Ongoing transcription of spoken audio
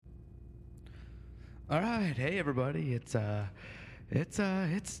All right, hey everybody, it's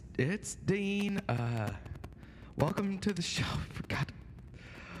Dean. Welcome to the show. Forgot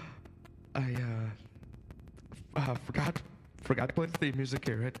to play the theme music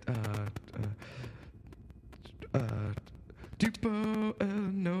here. Dupont,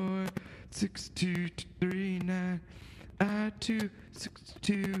 Illinois, 62239,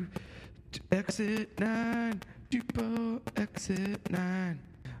 I-262, exit 9, Dupont, exit 9.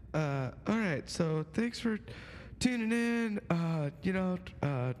 Alright, so thanks for tuning in.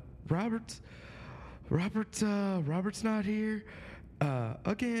 Robert's not here.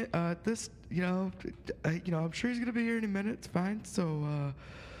 Again, I'm sure he's gonna be here in a minute. It's fine. So,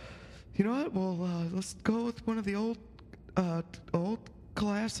 you know what? Well, let's go with one of the old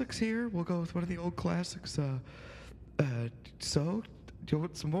classics here. We'll go with one of the old classics. So, do you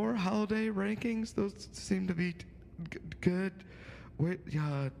want some more holiday rankings? Those seem to be good.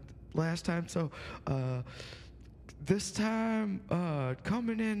 Last time. So, this time,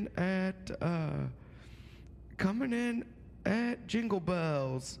 coming in at Jingle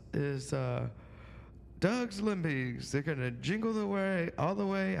Bells is Doug's Limbies. They're gonna jingle all the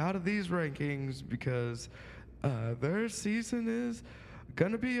way out of these rankings because their season is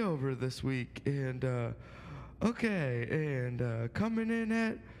gonna be over this week. And coming in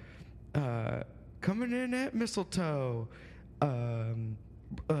at Mistletoe.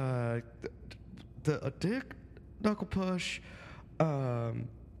 The Dick Knuckle Push,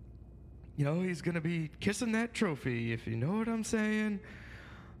 he's gonna be kissing that trophy, if you know what I'm saying.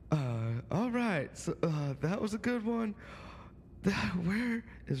 All right, so that was a good one. Where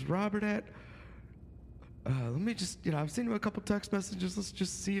is Robert at? Let me just, I've sent him a couple text messages. Let's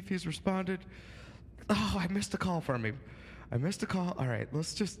just see if he's responded. Oh, I missed a call from him. All right,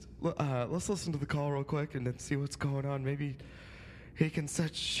 let's listen to the call real quick and then see what's going on. Maybe he can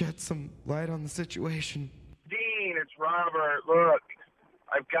shed some light on the situation. Dean, it's Robert. Look,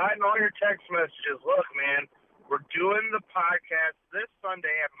 I've gotten all your text messages. Look, man, we're doing the podcast this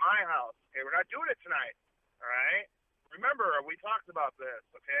Sunday at my house. Okay, we're not doing it tonight. All right? Remember, we talked about this,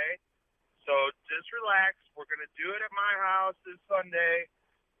 okay? So just relax. We're going to do it at my house this Sunday.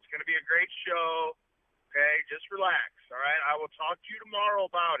 It's going to be a great show. Okay, just relax. All right? I will talk to you tomorrow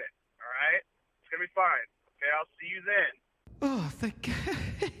about it. All right? It's going to be fine. Okay, I'll see you then. Oh, thank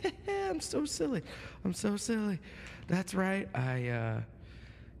God. I'm so silly. That's right.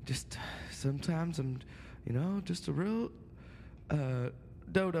 Sometimes I'm, just a real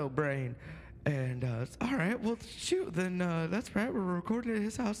dodo brain. And all right, well, shoot, then that's right. We're recording at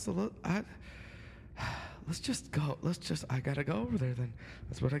his house. So let's just go. I gotta go over there then.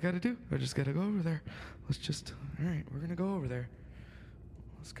 That's what I gotta do. I just gotta go over there. All right, we're gonna go over there.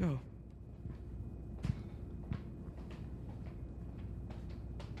 Let's go.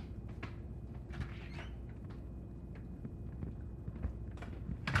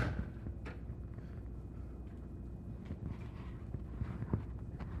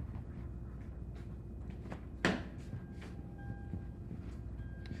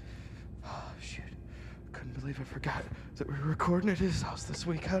 I forgot that we were recording at his house this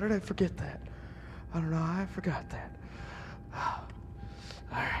week. How did I forget that? I don't know. I forgot that. All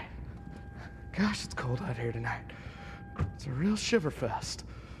right. Gosh, it's cold out here tonight. It's a real shiver fest.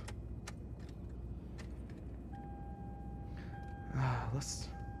 Let's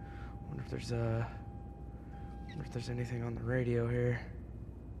wonder if there's anything on the radio here.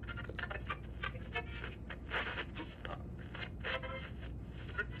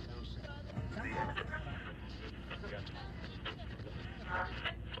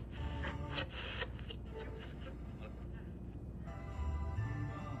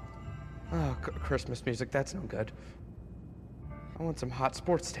 Oh, Christmas music, that's no good. I want some hot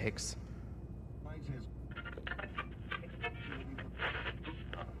sports takes.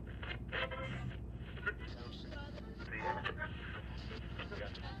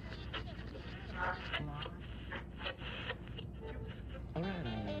 All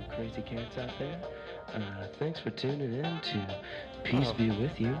right, crazy cats out there. Thanks for tuning in to Peace Be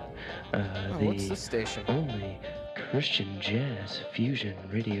With You. What's this station? Only Christian jazz fusion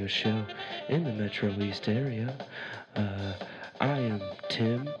radio show in the Metro East area. I am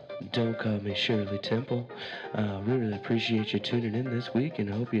Tim. Don't call me Shirley Temple. We really appreciate you tuning in this week,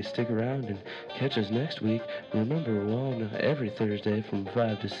 and I hope you stick around and catch us next week. Remember, we're on every Thursday from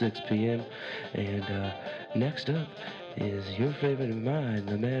 5 to 6 p.m. And next up is your favorite of mine,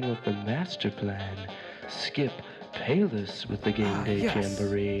 the man with the master plan, Skip Payless with the Game Day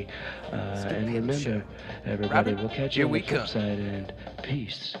Jamboree. And remember, everybody, we'll catch you on the flip side, and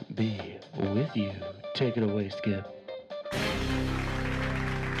peace be with you. Take it away, Skip.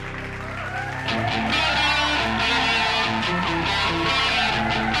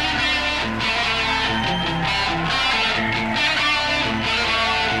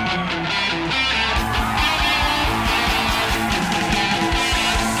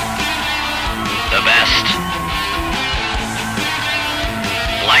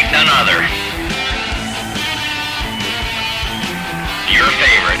 none other. Your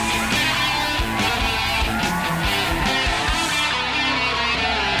favorite.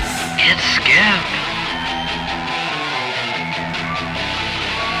 It's Skip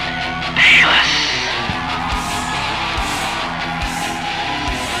Bayless.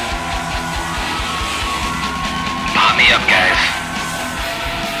 Pop me up, guys.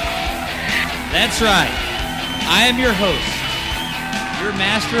 That's right. I am your host, your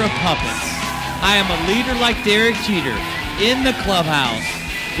master of puppets. I am a leader like Derek Jeter in the clubhouse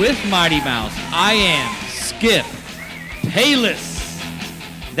with Mighty Mouse. I am Skip Bayless.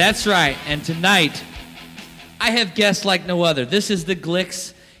 That's right. And tonight, I have guests like no other. This is the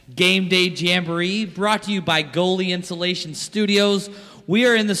Glicks Game Day Jamboree brought to you by Goalie Insulation Studios. We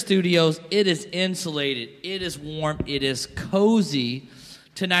are in the studios. It is insulated. It is warm. It is cozy.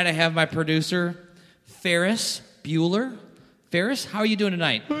 Tonight I have my producer, Ferris Bueller. Ferris, how are you doing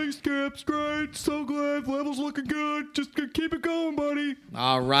tonight? Thanks, Skip's great. So glad. Level's looking good. Just keep it going, buddy.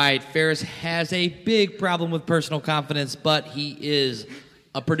 All right. Ferris has a big problem with personal confidence, but he is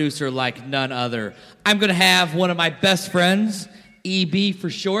a producer like none other. I'm going to have one of my best friends, EB for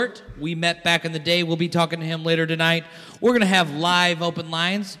short. We met back in the day. We'll be talking to him later tonight. We're going to have live open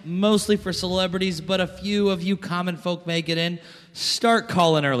lines, mostly for celebrities, but a few of you common folk may get in. Start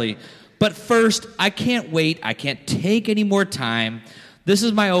calling early. But first, I can't wait. I can't take any more time. This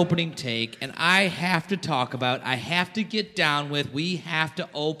is my opening take, and I have to get down with, we have to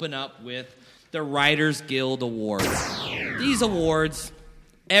open up with the Writers Guild Awards. These awards,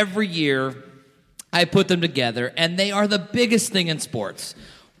 every year, I put them together, and they are the biggest thing in sports.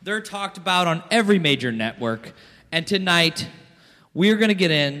 They're talked about on every major network, and tonight, we're going to get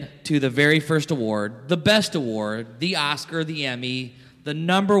into the very first award, the best award, the Oscar, the Emmy, the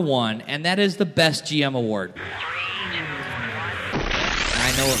number one, and that is the Best GM Award. I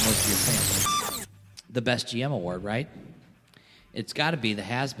know what most of you are saying. The Best GM Award, right? It's got to be the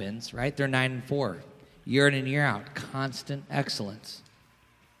has-beens, right? They're 9-4. Year in and year out. Constant excellence.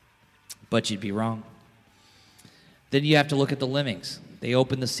 But you'd be wrong. Then you have to look at the Lemmings. They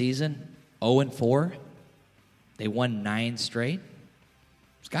opened the season 0-4. They won 9 straight.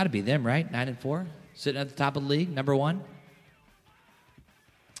 It's got to be them, right? 9-4. Sitting at the top of the league, number one.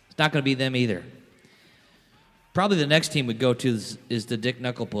 It's not going to be them either. Probably the next team would go to is the Dick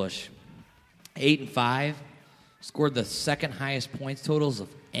Knucklepush. 8-5. Scored the second highest points totals of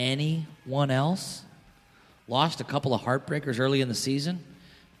anyone else. Lost a couple of heartbreakers early in the season.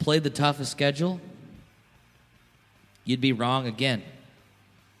 Played the toughest schedule. You'd be wrong again.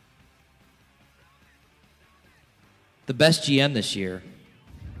 The best GM this year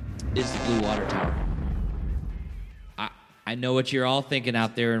is the Blue Water Tower. I know what you're all thinking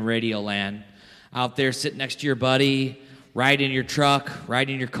out there in Radio Land. Out there sitting next to your buddy, riding in your truck,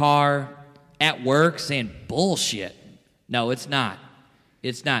 riding in your car, at work, saying bullshit. No, it's not.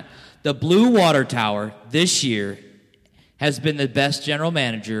 It's not. The Blue Water Tower this year has been the best general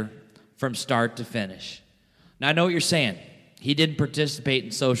manager from start to finish. Now, I know what you're saying. He didn't participate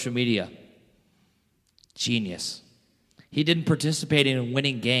in social media. Genius. He didn't participate in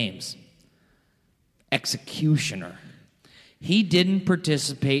winning games. Executioner. He didn't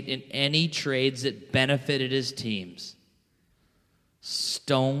participate in any trades that benefited his teams.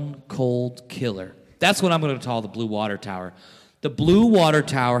 Stone cold killer. That's what I'm going to call the Blue Water Tower. The Blue Water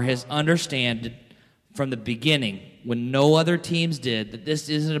Tower has understood from the beginning, when no other teams did, that this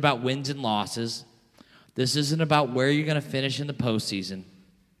isn't about wins and losses. This isn't about where you're going to finish in the postseason.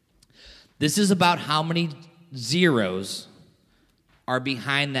 This is about how many zeros are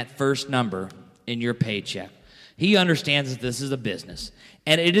behind that first number in your paycheck. He understands that this is a business,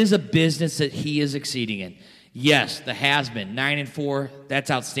 and it is a business that he is exceeding in. Yes, the has-been, 9-4,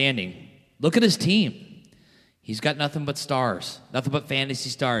 that's outstanding. Look at his team. He's got nothing but stars, nothing but fantasy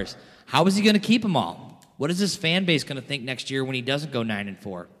stars. How is he going to keep them all? What is his fan base going to think next year when he doesn't go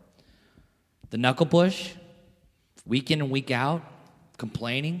 9-4? The knuckle push, week in and week out,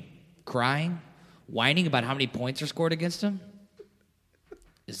 complaining, crying, whining about how many points are scored against him?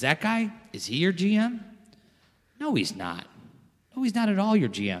 Is that guy, is he your GM? No, he's not. No, he's not at all your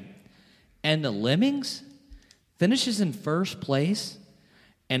GM. And the Lemmings finishes in first place,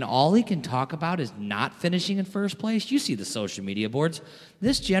 and all he can talk about is not finishing in first place. You see the social media boards.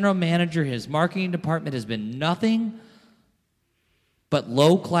 This general manager, his marketing department has been nothing but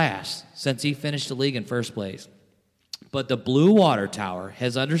low class since he finished the league in first place. But the Blue Water Tower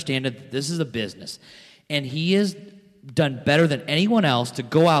has understood that this is a business, and he has done better than anyone else to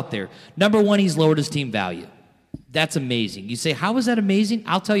go out there. Number one, he's lowered his team value. That's amazing. You say, how is that amazing?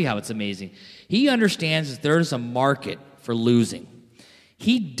 I'll tell you how it's amazing. He understands that there's a market for losing.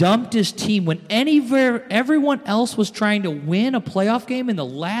 He dumped his team when everyone else was trying to win a playoff game in the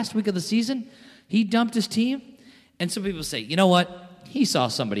last week of the season. He dumped his team. And some people say, you know what? He saw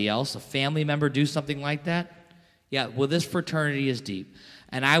somebody else, a family member, do something like that. Yeah, well, this fraternity is deep.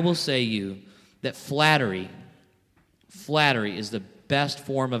 And I will say you that flattery is the best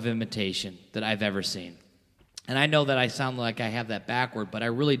form of imitation that I've ever seen. And I know that I sound like I have that backward, but I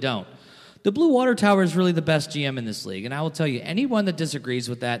really don't. The Blue Water Tower is really the best GM in this league. And I will tell you, anyone that disagrees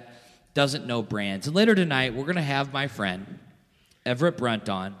with that doesn't know brands. And later tonight, we're going to have my friend, Everett Brunt,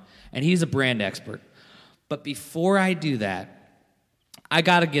 on, and he's a brand expert. But before I do that, I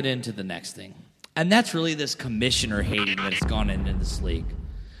got to get into the next thing. And that's really this commissioner hating that has gone into this league.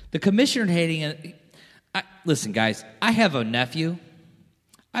 The commissioner hating, listen, guys, I have a nephew.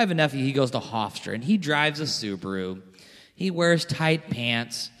 He goes to Hofstra, and he drives a Subaru. He wears tight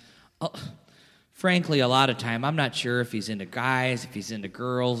pants. Frankly, a lot of time, I'm not sure if he's into guys, if he's into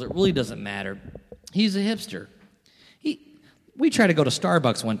girls. It really doesn't matter. He's a hipster. We tried to go to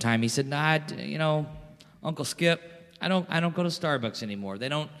Starbucks one time. He said, "Nah, Uncle Skip, I don't go to Starbucks anymore. They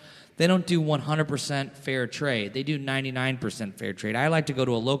don't do 100% fair trade. They do 99% fair trade. I like to go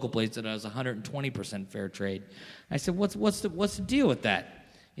to a local place that does 120% fair trade." I said, "What's the deal with that?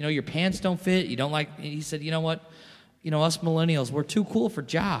 Your pants don't fit. You don't like." He said, "You know what? Us millennials, we're too cool for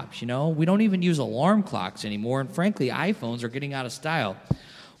jobs. We don't even use alarm clocks anymore. And frankly, iPhones are getting out of style."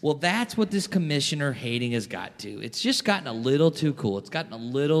 Well, that's what this commissioner hating has got to. It's just gotten a little too cool. It's gotten a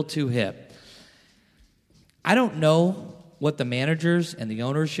little too hip. I don't know what the managers and the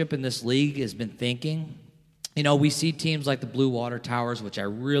ownership in this league has been thinking. We see teams like the Blue Water Towers, which I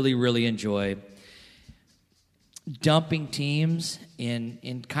really, really enjoy, dumping teams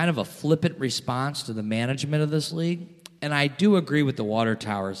in kind of a flippant response to the management of this league. And I do agree with the Water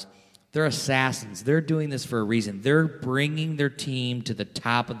Towers. They're assassins. They're doing this for a reason. They're bringing their team to the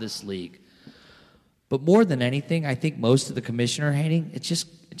top of this league. But more than anything, I think most of the commissioner hating, it's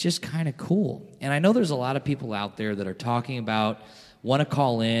just kind of cool. And I know there's a lot of people out there that are talking about, want to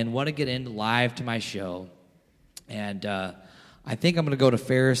call in, want to get in live to my show. And I think I'm going to go to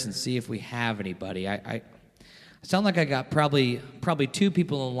Ferris and see if we have anybody. I sound like I got probably two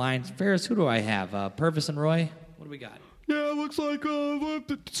people in line. Ferris, who do I have? Purvis and Roy? What do we got? Yeah, it looks like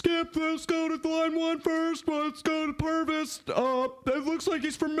Skip. Let's go to line one first. Let's go to Purvis. It looks like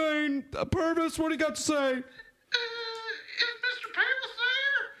he's from Maine. Purvis, what do you got to say? Is Mr. Purvis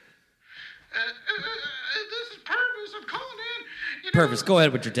there? This is Purvis. I'm calling in. Purvis, go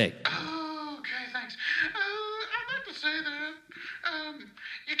ahead with your take. Okay, thanks. I'd like to say that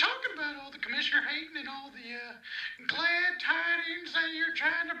you're talking about all the commissioner hating and all the glad tidings that you're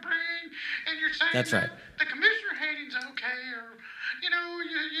trying to bring, and you're saying that's right. The commissioner hating's okay, or you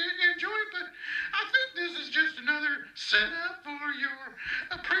enjoy it, but I think this is just another setup for your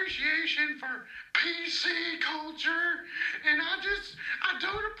appreciation for PC culture, and I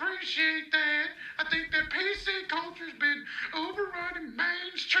don't appreciate that. I think that PC culture's been overrunning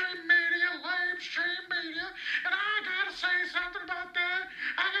mainstream media, lamestream media, and I gotta say something about that.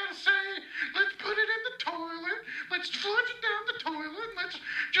 I gotta say, let's put it in the toilet, let's flush it down the toilet, and let's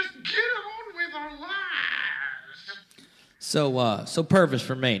just get on with our lives. So Purvis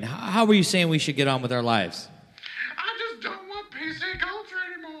from Maine, how were you saying we should get on with our lives? I just don't want PC culture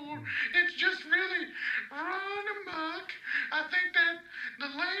anymore. It's just really run amok. I think that the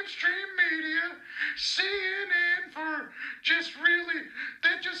lamestream media, CNN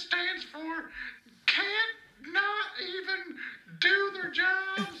that just stands for can't not even do their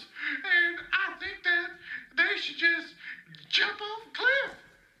jobs. And I think that they should just jump off a cliff.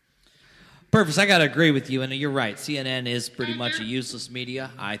 Purvis, I got to agree with you, and you're right. CNN is pretty much a useless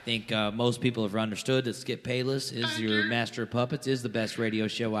media. I think most people have understood that Skip Bayless is your master of puppets, is the best radio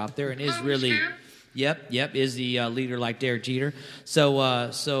show out there, and is really, is the leader like Derek Jeter.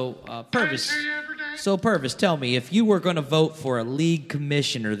 Purvis, tell me, if you were going to vote for a league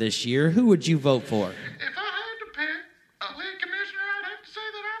commissioner this year, who would you vote for? If I had to pick a league commissioner, I'd have to say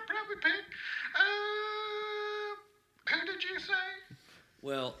that I'd probably pick, who did you say?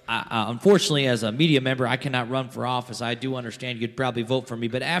 Well, unfortunately, as a media member, I cannot run for office. I do understand you'd probably vote for me,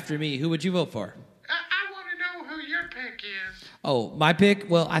 but after me, who would you vote for? I want to know who your pick is. Oh, my pick?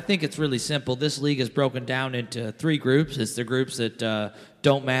 Well, I think it's really simple. This league is broken down into three groups. It's the groups that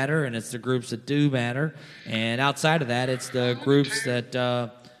don't matter, and it's the groups that do matter. And outside of that, it's the groups that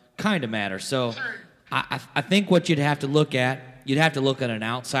kind of matter. So I think what you'd have to look at an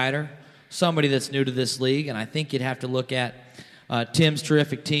outsider, somebody that's new to this league, and I think you'd have to look at Tim's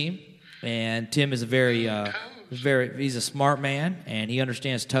terrific team, and Tim is a very He's a smart man, and he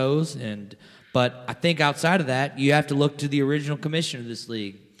understands toes. But I think outside of that, you have to look to the original commissioner of this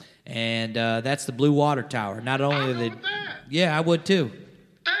league, and that's the Blue Water Tower. Not only are they, yeah, I would too.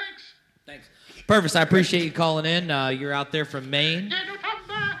 Thanks. Purvis, I appreciate you calling in. You're out there from Maine. Yeah, no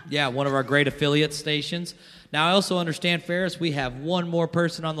problem. Yeah, one of our great affiliate stations. Now, I also understand, Ferris, we have one more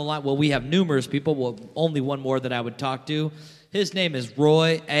person on the line. Well, we have numerous people. Well, only one more that I would talk to. His name is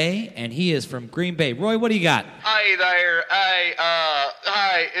Roy A., and he is from Green Bay. Roy, what do you got? Hey there.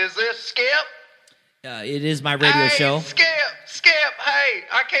 Hey, is this Skip? It is my radio show. Skip, hey,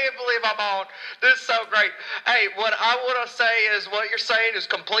 I can't believe I'm on. This is so great. Hey, what I want to say is what you're saying is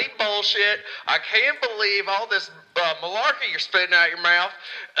complete bullshit. I can't believe all this malarkey you're spitting out your mouth.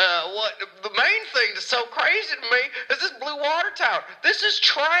 What the main thing that's so crazy to me is this Blue Water Tower. This is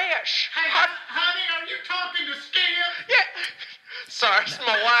trash. Hey, honey, are you talking to Skip? Yeah. Sorry, it's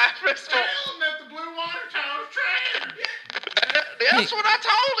my wife. It's Tell him that the Blue Water Tower's trash. That's what I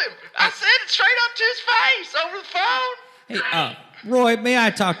told him. I said it straight up to his face over the phone. Hey, Roy, may I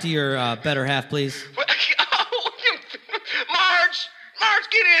talk to your better half, please? Marge,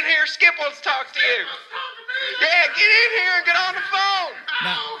 get in here. Skip wants to talk to you. Yeah, get in here and get on the phone.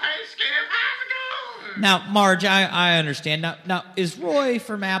 Hey, Skip, how's it going? Now, Marge, I understand. Now, is Roy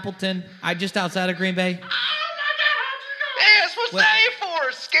from Appleton? Just outside of Green Bay? Oh, my God, Yeah, that's what's named for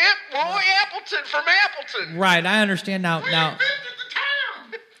us, Skip. Roy Appleton from Appleton. Right, I understand now. we invented the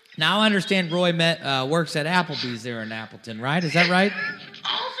town. Now I understand Roy works at Applebee's there in Appleton, right? Is that right? Also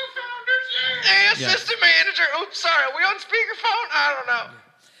founders, Yeah, assistant manager. Oops, sorry. Are we on speakerphone? I don't know.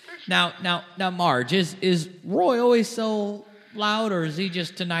 Now, Marge, is Roy always so loud, or is he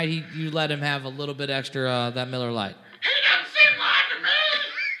just tonight you let him have a little bit extra that Miller Lite? He doesn't seem like me.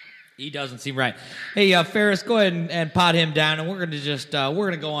 He doesn't seem right. Hey, Ferris, go ahead and pot him down, and we're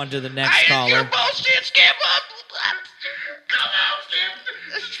gonna go on to the next caller. Your bullshit, Skip. Come on, Skip.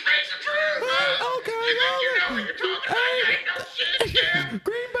 Speak the truth. Okay, You think you know what you're talking about? You ain't no shit, Skip.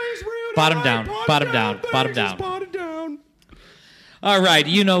 Green Bay's real. Bottom down, bottom down, bottom down. Bottom down. All right,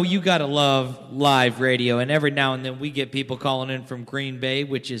 you gotta love live radio, and every now and then we get people calling in from Green Bay,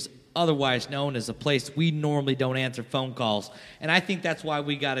 which is otherwise known as a place we normally don't answer phone calls, and I think that's why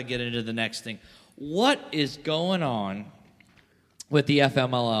we gotta get into the next thing. What is going on with the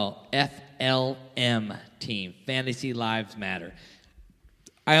FLM team, Fantasy Lives Matter?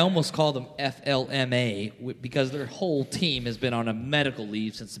 I almost call them FLMA because their whole team has been on a medical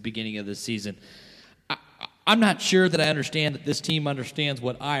leave since the beginning of the season. I'm not sure that I understand that this team understands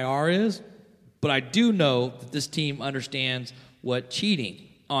what IR is, but I do know that this team understands what cheating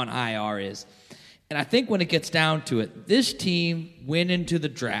on IR is. And I think when it gets down to it, this team went into the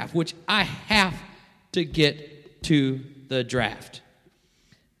draft, which I have to get to the draft.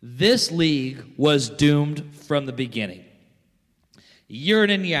 This league was doomed from the beginning. Year in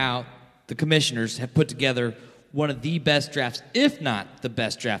and year out, the commissioners have put together one of the best drafts, if not the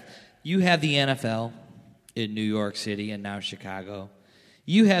best draft. You have the NFL in New York City and now Chicago.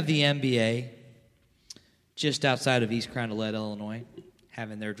 You have the NBA just outside of East Carondelet, Illinois,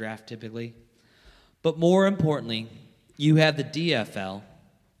 having their draft typically. But more importantly, you have the DFL,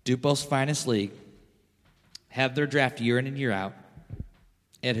 Dupo's finest league, have their draft year in and year out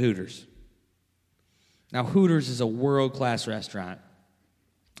at Hooters. Now, Hooters is a world-class restaurant.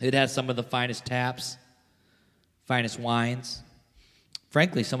 It has some of the finest taps, finest wines,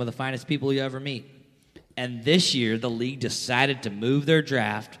 frankly, some of the finest people you ever meet. And this year, the league decided to move their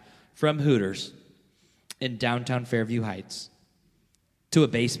draft from Hooters in downtown Fairview Heights to a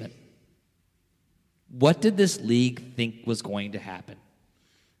basement. What did this league think was going to happen?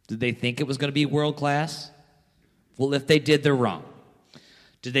 Did they think it was going to be world class? Well, if they did, they're wrong.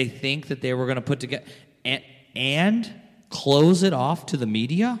 Did they think that they were going to put together and close it off to the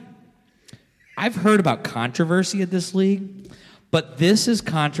media? I've heard about controversy at this league, but this is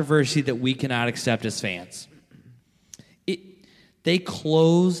controversy that we cannot accept as fans. They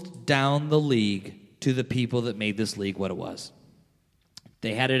closed down the league to the people that made this league what it was.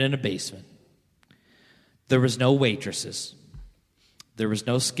 They had it in a basement. There was no waitresses. There was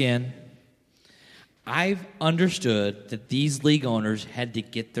no skin. I've understood that these league owners had to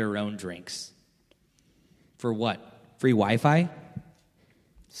get their own drinks. For what? Free Wi-Fi?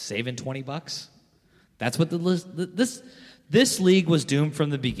 Saving $20? That's what this league was doomed from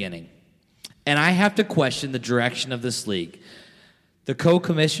the beginning. And I have to question the direction of this league. The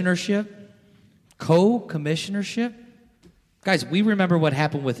co-commissionership? Guys, we remember what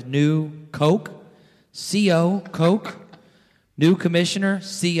happened with new Coke, CO, Coke, new commissioner,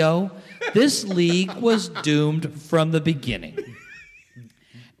 CO. This league was doomed from the beginning.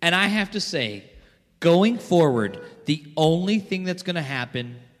 And I have to say, Going forward, the only thing that's going to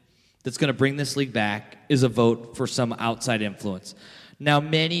happen that's going to bring this league back is a vote for some outside influence. Now,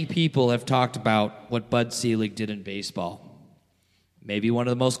 many people have talked about what Bud Selig did in baseball. Maybe one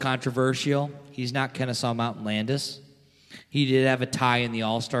of the most controversial. He's not Kennesaw Mountain Landis. He did have a tie in the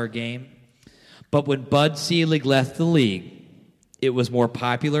All-Star game. But when Bud Selig left the league, it was more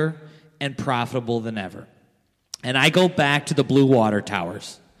popular and profitable than ever. And I go back to the Blue Water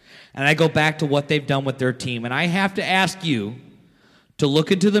Towers. And I go back to what they've done with their team. And I have to ask you to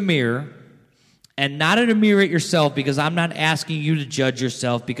look into the mirror, and not at a mirror at yourself, because I'm not asking you to judge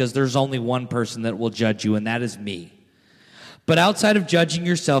yourself, because there's only one person that will judge you, and that is me. But outside of judging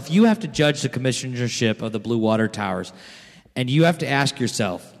yourself, you have to judge the commissionership of the Blue Water Towers. And you have to ask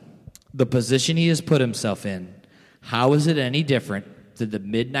yourself, the position he has put himself in, how is it any different than the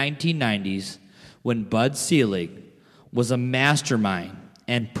mid-1990s when Bud Selig was a mastermind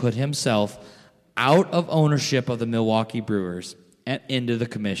and put himself out of ownership of the Milwaukee Brewers and into the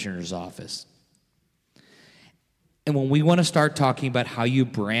commissioner's office? And when we want to start talking about how you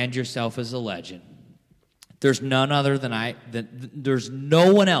brand yourself as a legend, there's none other than there's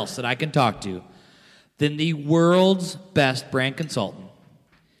no one else that I can talk to than the world's best brand consultant.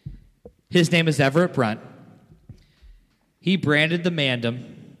 His name is Everett Brunt. He branded the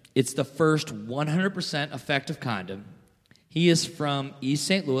Mandem. It's the first 100% effective condom. He is from East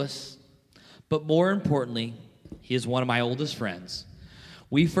St. Louis, but more importantly, he is one of my oldest friends.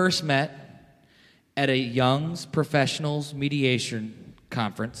 We first met at a Young's Professionals Mediation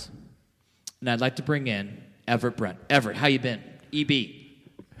Conference, and I'd like to bring in Everett Brunt. Everett, how you been? EB.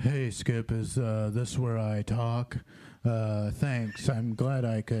 Hey, Skip, is this where I talk? Thanks. I'm glad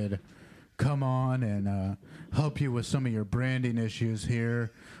I could come on and help you with some of your branding issues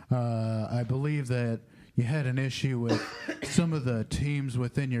here. I believe that you had an issue with some of the teams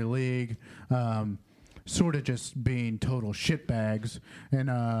within your league sort of just being total shitbags. And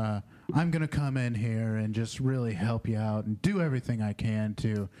I'm going to come in here and just really help you out and do everything I can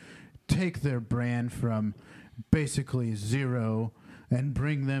to take their brand from basically zero and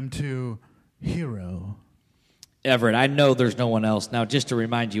bring them to hero. Everett, I know there's no one else. Now, just to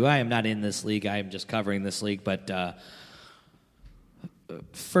remind you, I am not in this league. I am just covering this league. But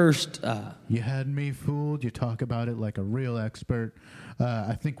first... you had me fooled. You talk about it like a real expert.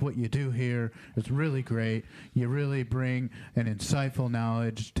 I think what you do here is really great. You really bring an insightful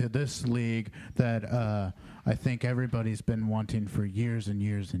knowledge to this league that I think everybody's been wanting for years and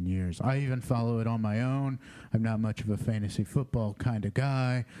years and years. I even follow it on my own. I'm not much of a fantasy football kind of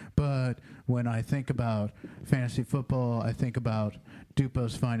guy, but when I think about fantasy football, I think about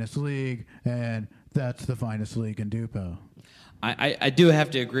Dupo's Finest League, and that's the finest league in Dupo. I do have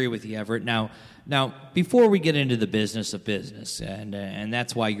to agree with you, Everett. Now, before we get into the business of business, and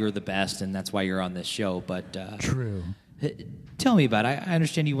that's why you're the best, and that's why you're on this show. But true. Tell me about it. I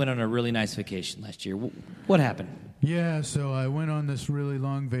understand you went on a really nice vacation last year. What happened? Yeah, so I went on this really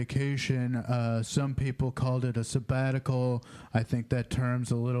long vacation. Some people called it a sabbatical. I think that term's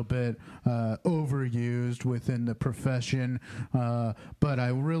a little bit overused within the profession. But I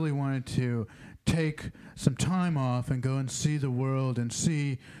really wanted to take some time off and go and see the world and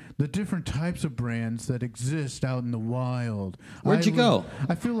see the different types of brands that exist out in the wild. Where'd you go?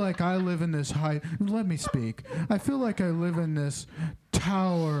 I feel like I live in this let me speak. I feel like I live in this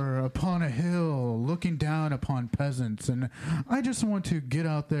tower upon a hill looking down upon peasants, and I just want to get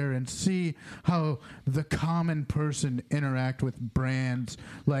out there and see how the common person interact with brands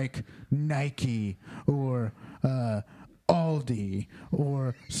like Nike or Aldi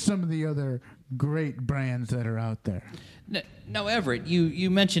or some of the other great brands that are out there. Now, Everett, you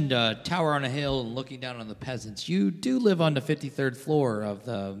mentioned tower on a hill and looking down on the peasants. You do live on the 53rd floor of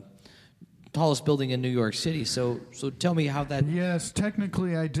the tallest building in New York City, so tell me how that... Yes,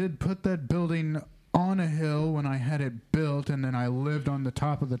 technically I did put that building on a hill when I had it built, and then I lived on the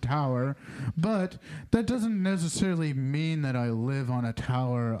top of the tower, but that doesn't necessarily mean that I live on a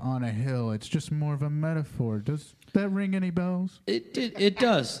tower on a hill. It's just more of a metaphor. Does that ring any bells? It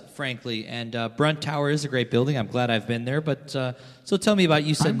does, frankly, and Brunt Tower is a great building. I'm glad I've been there, but so tell me about,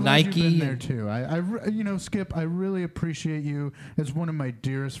 you said I'm glad Nike. You've been there too. I Skip, I really appreciate you as one of my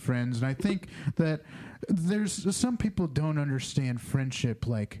dearest friends, and I think that there's some people don't understand friendship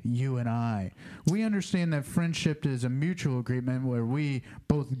like you and I. We understand that friendship is a mutual agreement where we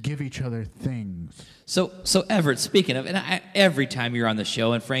both give each other things. So Everett, speaking of, and every time you're on the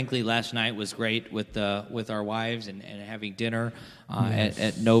show, and frankly, last night was great with our wives and having dinner Yes.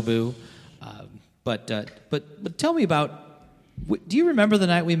 at Nobu. But tell me about. Do you remember the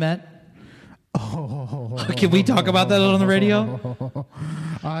night we met? Oh, Can we talk about that on the radio?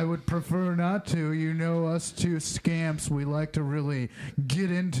 I would prefer not to. You know, us two scamps, we like to really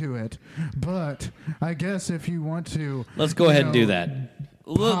get into it. But I guess if you want to... Let's go ahead and do that.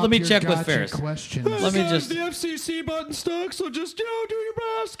 Let me check with gotcha Ferris. questions. Let me just... The FCC button stuck, so just, do your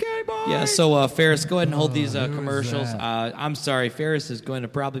best, okay, bye. Yeah, so Ferris, go ahead and hold these who is commercials. that? I'm sorry, Ferris is going to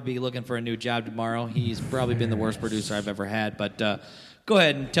probably be looking for a new job tomorrow. He's probably been the worst producer I've ever had, but go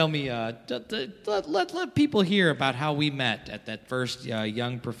ahead and tell me, let people hear about how we met at that first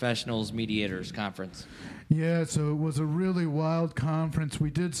Young Professionals Mediators Conference. Yeah, so it was a really wild conference. We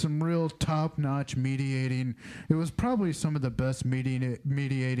did some real top-notch mediating. It was probably some of the best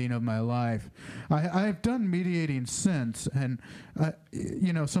mediating of my life. I've done mediating since, and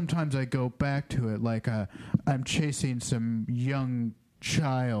sometimes I go back to it like I'm chasing some young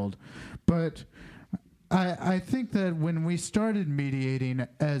child. But I think that when we started mediating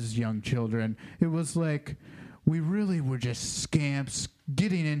as young children, it was like we really were just scamps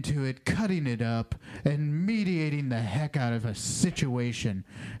getting into it, cutting it up, and mediating the heck out of a situation.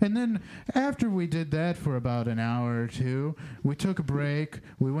 And then after we did that for about an hour or two, we took a break,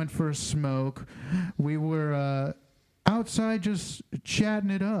 we went for a smoke, we were outside just chatting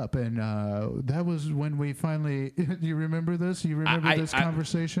it up, and that was when we finally... You remember this? You remember this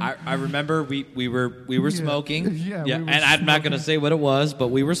conversation? I remember we were smoking. Yeah, we were and I'm not going to smoking. say what it was, but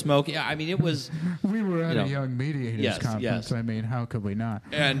we were smoking. I mean, it was... We were at a Young Mediators Conference. Yes. I mean, how could we not?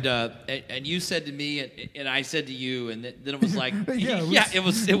 And you said to me, and I said to you, and then it was like,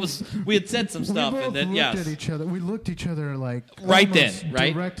 it was. We had said some stuff, we both and then looked at each other. We looked each other like Right then, almost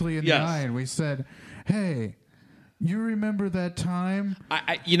right? directly in Yes. the eye, and we said, "Hey, you remember that time?"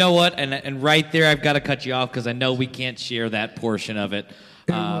 you know what? And right there, I've got to cut you off because I know we can't share that portion of it.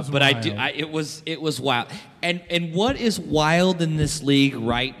 It was but wild. I do. It was wild. And what is wild in this league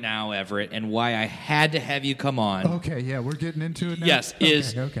right now, Everett, and why I had to have you come on? Okay, yeah, we're getting into it now. Yes,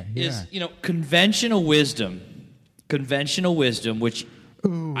 is conventional wisdom, which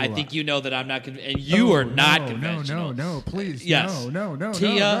Ooh, I think you know that I'm not, and you are not conventional. No, please, Yes, no,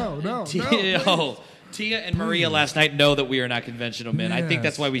 Tia, Tia and Maria last night know that we are not conventional men. I think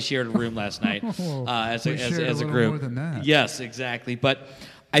that's why we shared a room last night as We shared a little group. more than that. Yes, exactly. But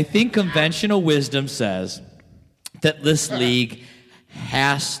I think conventional wisdom says that this league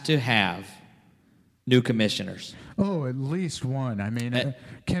has to have new commissioners. Oh, at least one. I mean,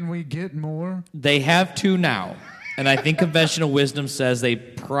 can we get more? They have two now. And I think conventional wisdom says they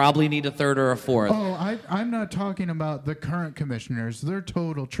probably need a third or a fourth. Oh, I'm not talking about the current commissioners. They're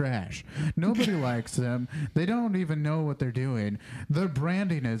total trash. Nobody likes them. They don't even know what they're doing. Their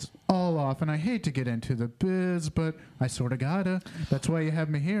branding is all off, and I hate to get into the biz, but I sort of gotta. That's why you have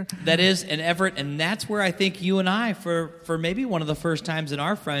me here. That is, and Everett, and that's where I think you and I, for maybe one of the first times in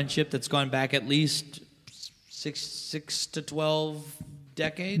our friendship that's gone back at least 6 to 12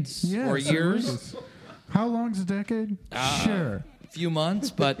 decades or years. How long's a decade? Sure. A few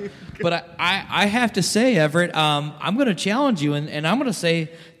months, but I have to say, Everett, I'm going to challenge you, and I'm going to say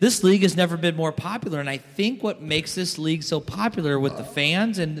this league has never been more popular, and I think what makes this league so popular with the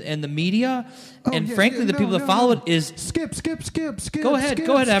fans and the media, frankly, the people that follow it is... Skip. Go ahead,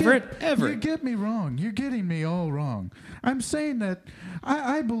 Everett. You get me wrong. You're getting me all wrong. I'm saying that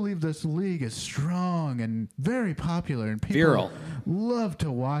I believe this league is strong and very popular, and people Virile. love to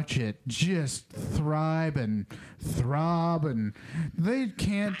watch it just thrive and throb, and they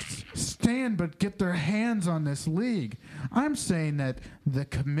can't stand but get their hands on this league. I'm saying that the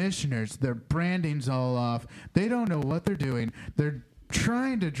commissioners, their branding's all off. They don't know what they're doing. They're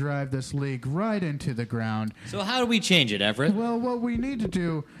trying to drive this league right into the ground. So how do we change it, Everett? Well, what we need to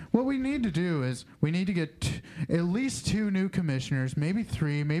do is we need to get at least 2 new commissioners, maybe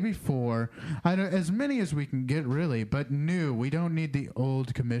 3, maybe 4. As many as we can get, really, but new. We don't need the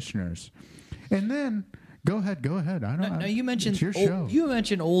old commissioners. And then go ahead. No, you mentioned it's your show. You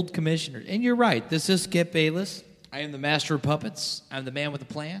mentioned old commissioners, and you're right. This is Skip Bayless. I am the master of puppets. I'm the man with a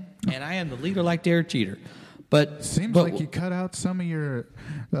plan, and I am the leader like Derek Jeter. But seems like you cut out some of your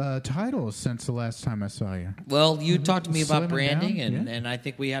titles since the last time I saw you. Well, you talked to me about Slimming branding, down? and I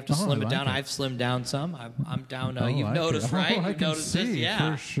think we have to slim it down. I've slimmed down some. I'm down. You've noticed, right? I You've can noticed see, this,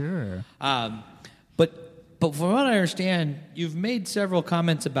 yeah, for sure. But from what I understand, you've made several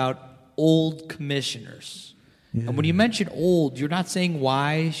comments about old commissioners. Yeah. And when you mention old, you're not saying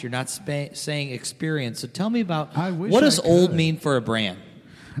wise, you're not saying experience. So tell me about what does old mean for a brand,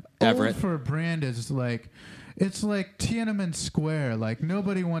 Everett? Old for a brand is like It's like Tiananmen Square. Like,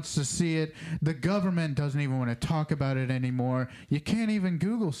 nobody wants to see it. The government doesn't even want to talk about it anymore. You can't even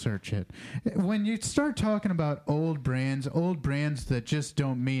Google search it. When you start talking about old brands that just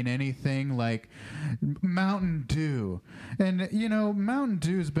don't mean anything, like Mountain Dew. And, you know, Mountain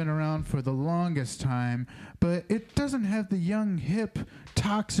Dew's been around for the longest time, but it doesn't have the young, hip,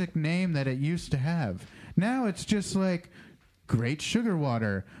 toxic name that it used to have. Now it's just like great sugar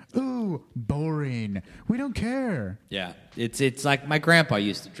water. Ooh, boring. We don't care. Yeah, it's like my grandpa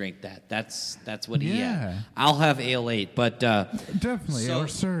used to drink that. That's what he had. I'll have Ale 8, but definitely or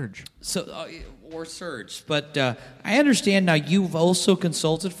Surge. Or Surge. But I understand now you've also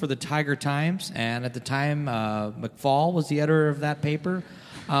consulted for the Tiger Times, and at the time McFall was the editor of that paper.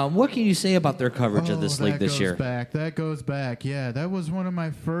 What can you say about their coverage of this league this year? That goes back. Yeah, that was one of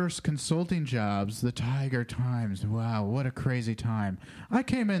my first consulting jobs, the Tiger Times. Wow, what a crazy time. I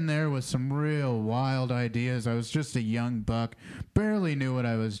came in there with some real wild ideas. I was just a young buck, barely knew what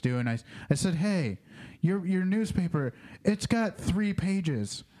I was doing. I said, hey, your newspaper, it's got 3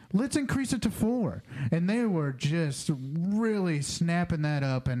 pages. Let's increase it to 4. And they were just really snapping that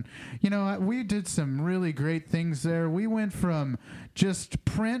up. And, you know, we did some really great things there. We went from just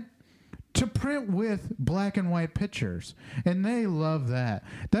print to print with black and white pictures. And they love that.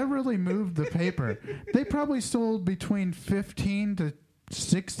 That really moved the paper. They probably sold between 15 to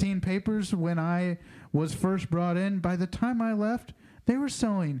 16 papers when I was first brought in. By the time I left, they were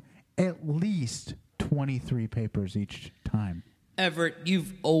selling at least 23 papers each time. Everett,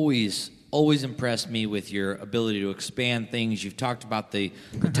 you've always impressed me with your ability to expand things. You've talked about the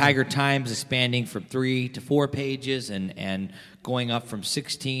Tiger Times expanding from 3 to 4 pages and going up from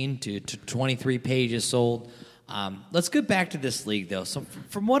 16 to 23 pages sold. Let's get back to this league, though. So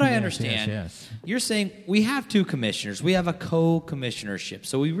from what I understand, yes. You're saying we have 2 commissioners. We have a co-commissionership.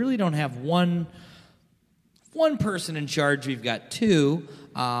 So we really don't have one person in charge. We've got 2.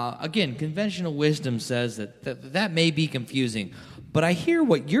 Again, conventional wisdom says that may be confusing. But I hear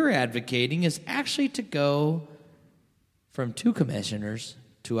what you're advocating is actually to go from 2 commissioners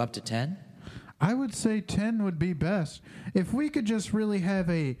to up to 10. I would say 10 would be best. If we could just really have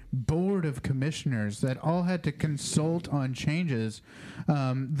a board of commissioners that all had to consult on changes,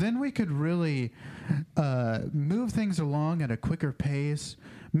 then we could really move things along at a quicker pace,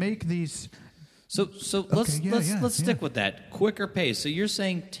 make these... So let's stick with that quicker pace. So you're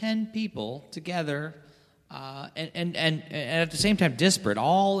saying 10 people together, and at the same time disparate,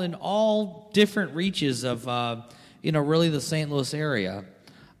 all in all different reaches of really the St. Louis area,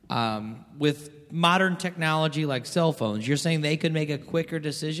 with modern technology like cell phones. You're saying they could make a quicker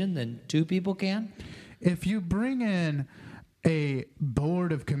decision than 2 people can? If you bring in a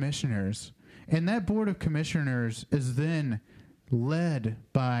board of commissioners, and that board of commissioners is then led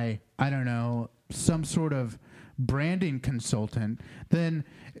by, I don't know, some sort of branding consultant, then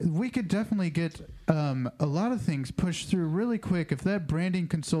we could definitely get a lot of things pushed through really quick. If that branding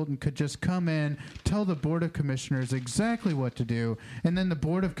consultant could just come in, tell the Board of Commissioners exactly what to do, and then the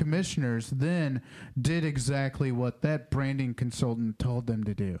Board of Commissioners then did exactly what that branding consultant told them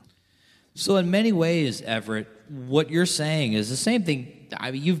to do. So in many ways, Everett, what you're saying is the same thing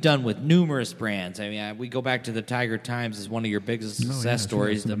you've done with numerous brands. I mean, we go back to the Tiger Times as one of your biggest success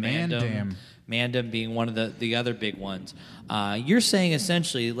stories, the Mandem being one of the other big ones. You're saying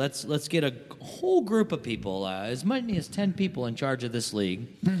essentially, let's get a whole group of people, as many as 10 people in charge of this league,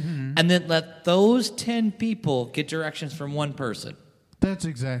 and then let those 10 people get directions from one person. That's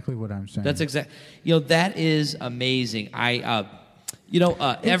exactly what I'm saying. That is amazing.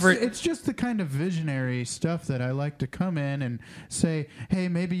 Everett, it's just the kind of visionary stuff that I like to come in and say, hey,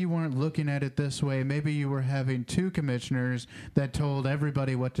 maybe you weren't looking at it this way. Maybe you were having 2 commissioners that told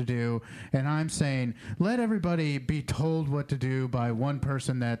everybody what to do. And I'm saying, let everybody be told what to do by one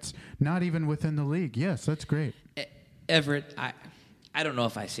person that's not even within the league. Yes, that's great. Everett, I don't know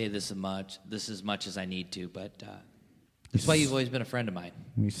if I say this as much as I need to, but that's why you've always been a friend of mine.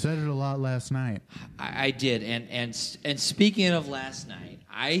 We said it a lot last night. I did, and speaking of last night,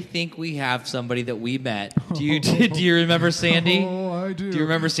 I think we have somebody that we met. Do you remember Sandy? Oh, I do. Do you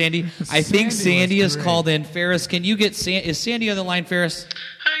remember Sandy? I think Sandy is called in. Ferris, can you get is Sandy on the line, Ferris?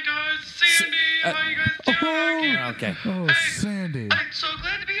 Hey guys, Sandy. How you guys doing? Okay. Oh, Sandy. I'm so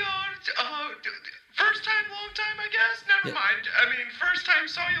glad to be on. First time, long time, I guess. Never mind. I mean, first time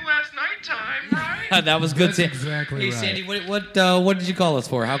saw you last night time, right? That was good, That's Sandy. exactly hey, right. Sandy, what did you call us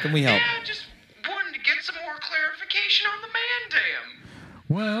for? How can we help? Yeah, just wanted to get some more clarification on the Mandem.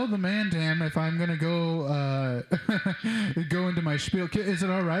 Well, the man dam, if I'm going to go go into my spiel, is it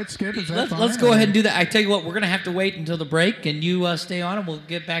all right, Skip? Is that fine? Let's go ahead and do that. I tell you what, we're going to have to wait until the break, and you stay on, and we'll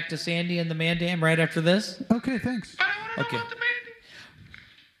get back to Sandy and the man dam right after this. Okay, thanks. But I want to know Okay. about the man.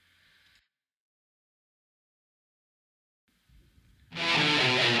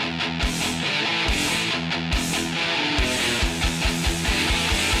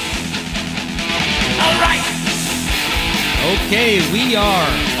 Okay, we are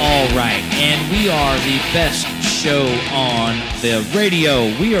all right, and we are the best show on the radio.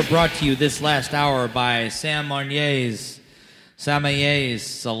 We are brought to you this last hour by Samayer's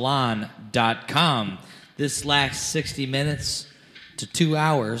Salon.com. This last 60 minutes to 2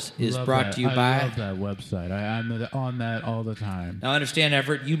 hours is brought to you by... I love that website. I'm on that all the time. Now, understand,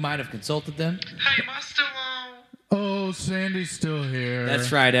 Everett, you might have consulted them. Hey, am I still on? Oh, Sandy's still here.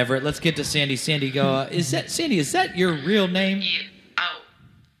 That's right, Everett. Let's get to Sandy. Sandy, go. Sandy, is that your real name? Yeah. Oh.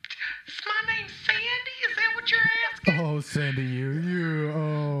 Is my name Sandy? Is that what you're asking? Oh, Sandy,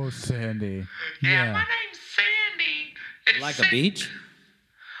 oh, Sandy. Yeah, my name's Sandy. It's Like a beach?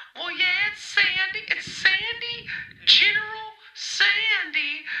 Well, yeah, it's Sandy. It's Sandy,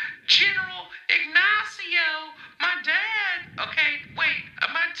 General Ignacio, my dad. Okay, wait,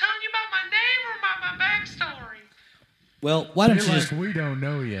 am I telling you about my name or my backstory? Well, why don't you Feel just... like we don't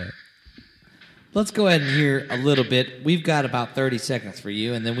know yet. Let's go ahead and hear a little bit. We've got about 30 seconds for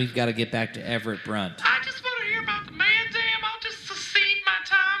you, and then we've got to get back to Everett Brunt. I just want to hear about the man dam. I'll just cede my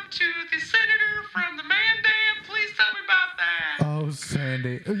time to the senator from the man dam. Please tell me about that. Oh,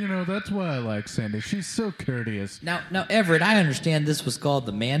 Sandy. That's why I like Sandy. She's so courteous. Now, Everett, I understand this was called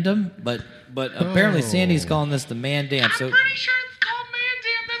the Mandam, but apparently Oh. Sandy's calling this the man dam. I'm So pretty sure it's called man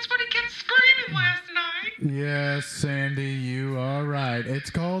dam. That's what he kept screaming last night. Yes, Sandy, you are right.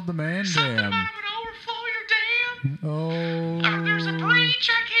 It's called the man Something dam. about an overflow your dam. Oh. Or there's a breach.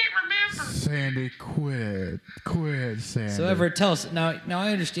 I can't remember. Sandy, quit, Sandy. So Everett, tell us now.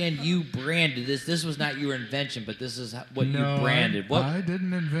 I understand you branded this. This was not your invention, but this is what No, you branded. What? I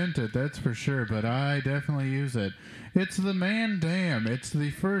didn't invent it, that's for sure, but I definitely use it. It's the Man Dam. It's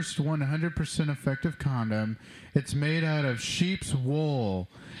the first 100% effective condom. It's made out of sheep's wool.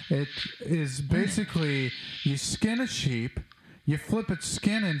 It is basically, you skin a sheep, you flip its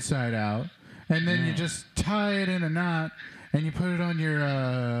skin inside out, and then you just tie it in a knot, and you put it on your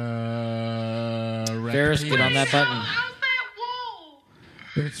Ferris, get on that button. How's that wool?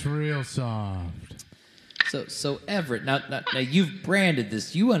 It's real soft. So Everett, now you've branded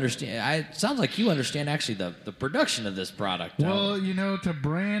this. You understand. It sounds like you understand actually the production of this product. Well, to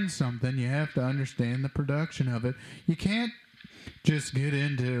brand something, you have to understand the production of it. You can't just get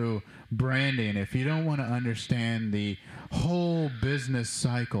into branding if you don't want to understand the whole business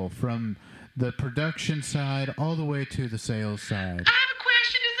cycle from the production side all the way to the sales side. I have a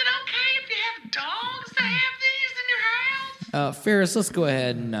question. Is it okay if you have dogs to have these in your house? Ferris, let's go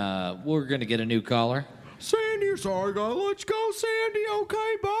ahead and we're going to get a new caller. Sandy, sorry, guy. Let's go, Sandy.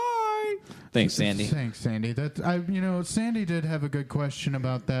 Okay, bye. Thanks, Sandy. Thanks, Sandy. Sandy did have a good question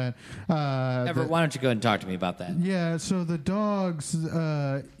about that. Everett, why don't you go ahead and talk to me about that? Yeah, so the dogs,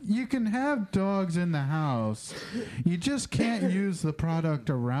 you can have dogs in the house. You just can't use the product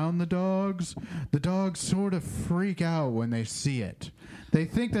around the dogs. The dogs sort of freak out when they see it. They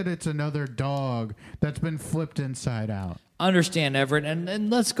think that it's another dog that's been flipped inside out. Understand, Everett, and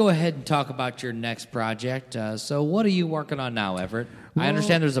let's go ahead and talk about your next project. So what are you working on now, Everett? I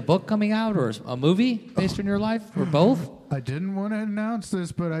understand there's a book coming out or a movie based on your life, or both? I didn't want to announce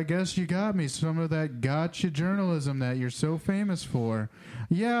this, but I guess you got me some of that gotcha journalism that you're so famous for.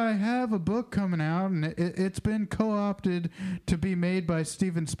 Yeah, I have a book coming out, and it's been co-opted to be made by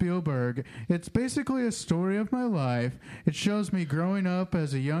Steven Spielberg. It's basically a story of my life. It shows me growing up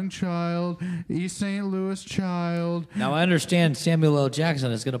as a young child, East St. Louis child. Now, I understand Samuel L.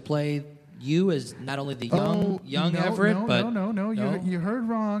 Jackson is going to play you as not only the young Everett, but... No. You heard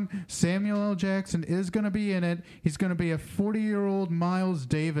wrong. Samuel L. Jackson is going to be in it. He's going to be a 40-year-old Miles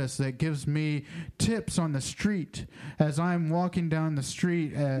Davis that gives me tips on the street as I'm walking down the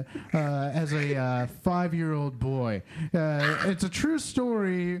street as a 5-year-old boy. It's a true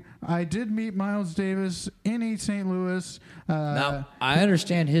story. I did meet Miles Davis in East St. Louis. Now, I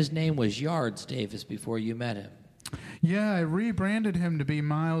understand his name was Yards Davis before you met him. Yeah, I rebranded him to be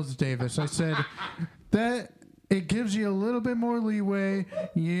Miles Davis. I said that it gives you a little bit more leeway.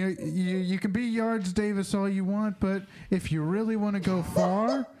 You can be Yards Davis all you want, but if you really want to go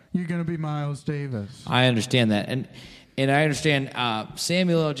far, you're going to be Miles Davis. I understand that, and I understand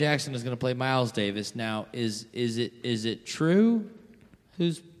Samuel L. Jackson is going to play Miles Davis. Now, is it true?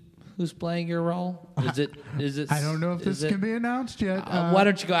 Who's who's playing your role? Is it? I don't know if this can be announced yet. Why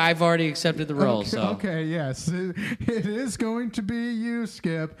don't you go? I've already accepted the role. Okay, yes. It is going to be you,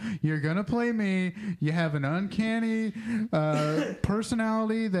 Skip. You're going to play me. You have an uncanny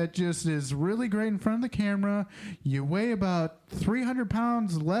personality that just is really great in front of the camera. You weigh about 300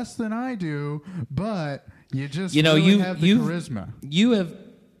 pounds less than I do, but you just really have the charisma. You have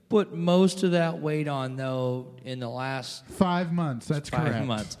put most of that weight on, though, in the last 5 months. That's correct. 5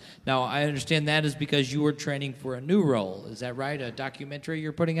 months. Now, I understand that is because you were training for a new role. Is that right? A documentary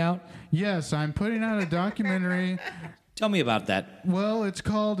you're putting out? Yes, I'm putting out a documentary. Tell me about that. Well, it's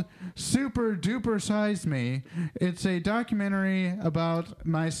called Super Duper Size Me. It's a documentary about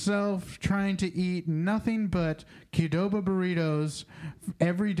myself trying to eat nothing but Qdoba burritos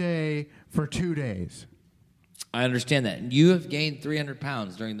every day for 2 days. I understand that. And you have gained 300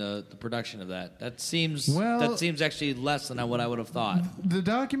 pounds during the production of that. That seems actually less than what I would have thought. The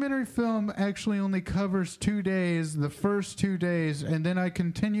documentary film actually only covers 2 days, the first 2 days, and then I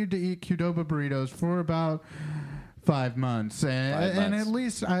continued to eat Qdoba burritos for about 5 months. And at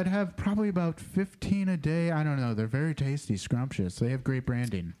least I'd have probably about 15 a day. I don't know. They're very tasty, scrumptious. They have great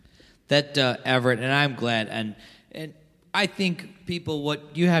branding. That, Everett, and I'm glad. And I think people,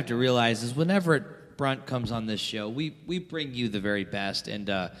 what you have to realize is whenever Brunt comes on this show, we bring you the very best. And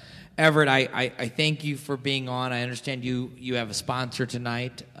Everett, I thank you for being on. I understand you have a sponsor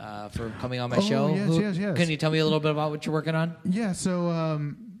tonight for coming on my show. Yes. Can you tell me a little bit about what you're working on? Yeah,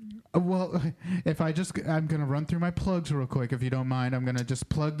 so well, I'm going to run through my plugs real quick, if you don't mind. I'm going to just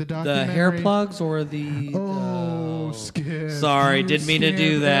plug the documentary. The hair plugs or the... Skip. Sorry, didn't mean to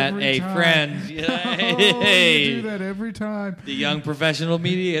do that. Hey, friends. Hey. You do that every time. The Young Professional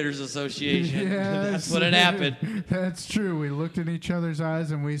Mediators Association. Yes, that's what had happened. That's true. We looked in each other's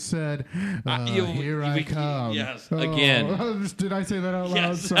eyes and we said, here I come. Yes, again. Did I say that out loud?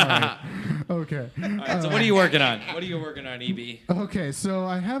 Yes. Sorry. Okay. All right, so what are you working on? What are you working on, EB? Okay, so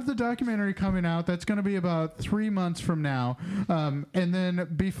I have the documentary coming out. That's going to be about 3 months from now. And then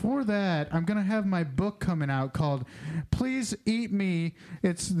before that, I'm going to have my book coming out called Please Eat Me.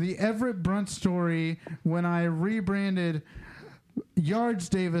 It's the Everett Brunt story when I rebranded Yards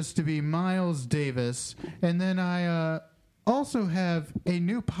Davis to be Miles Davis. And then I also have a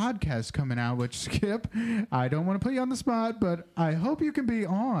new podcast coming out, which, Skip, I don't want to put you on the spot, but I hope you can be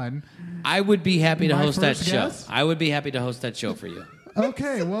on. I would be happy to host that show. Guest. I would be happy to host that show for you.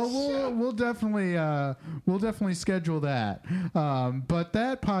 Okay, well, we'll definitely schedule that. But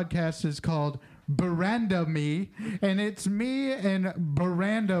that podcast is called Beranda Me, and it's me and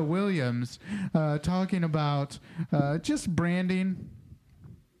Beranda Williams talking about just branding.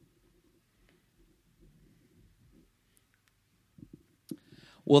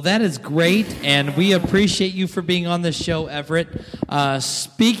 Well, that is great, and we appreciate you for being on the show, Everett.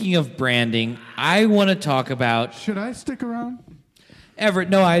 Speaking of branding, I want to talk about... Should I stick around? Everett,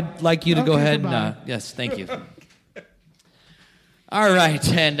 no, I'd like you to go ahead goodbye. and... yes, thank you. All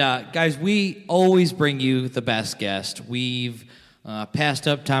right, and guys, we always bring you the best guest. We've passed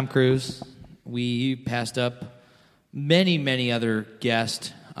up Tom Cruise. We passed up many, many other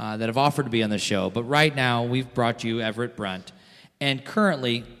guests that have offered to be on the show. But right now, we've brought you Everett Brunt. And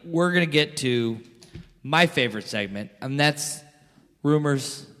currently, we're going to get to my favorite segment, and that's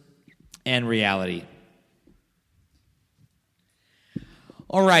Rumors and Reality.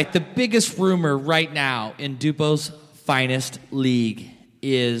 All right, the biggest rumor right now in Dupo's Finest League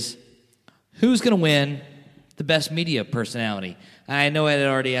is who's going to win the best media personality. I know I had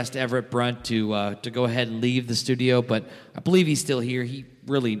already asked Everett Brunt to go ahead and leave the studio, but I believe he's still here. He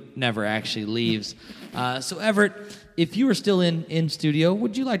really never actually leaves. So Everett, if you were still in studio,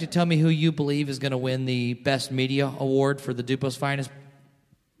 would you like to tell me who you believe is going to win the best media award for the Dupo's Finest?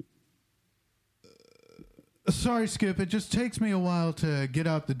 Sorry, Skip. It just takes me a while to get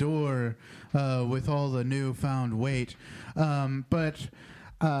out the door with all the newfound weight. But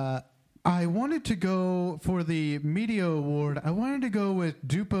I wanted to go for the media award. I wanted to go with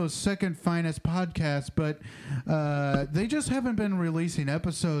Dupo's second finest podcast, but they just haven't been releasing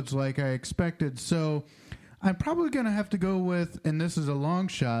episodes like I expected. So I'm probably going to have to go with, and this is a long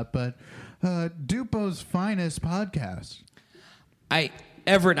shot, but Dupo's finest podcast.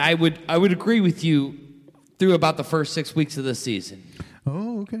 Everett, I would agree with you through about the first 6 weeks of the season.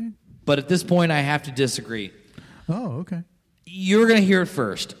 Oh, okay. But at this point, I have to disagree. Oh, okay. You're going to hear it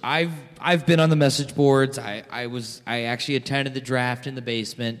first. I've been on the message boards. I actually attended the draft in the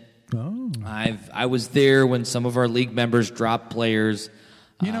basement. Oh. I was there when some of our league members dropped players.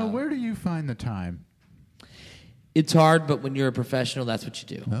 You know, where do you find the time? It's hard, but when you're a professional, that's what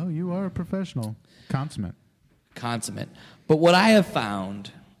you do. Oh, you are a professional. Consummate. But what I have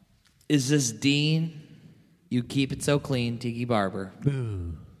found Is this Dean? You keep it so clean, Tiki Barber.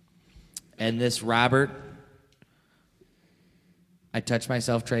 Ooh. And this Robert? I touch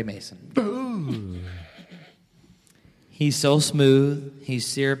myself, Trey Mason. Ooh. He's so smooth, he's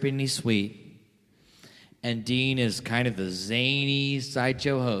syrupy, and he's sweet. And Dean is kind of the zany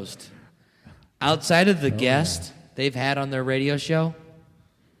sideshow host. Outside of the guest they've had on their radio show,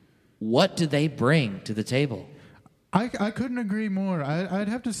 what do they bring to the table? I couldn't agree more. I'd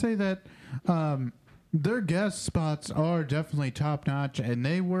have to say that their guest spots are definitely top notch, and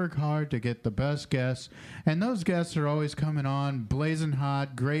they work hard to get the best guests. And those guests are always coming on, blazing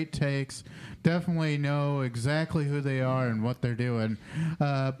hot, great takes. Definitely know exactly who they are and what they're doing.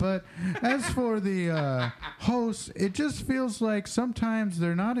 But as for the hosts, it just feels like sometimes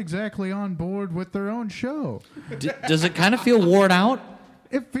they're not exactly on board with their own show. Does it kind of feel worn out?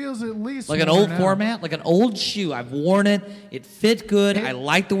 It feels at least like an worn old out. format, like an old shoe. I've worn it. It fit good. I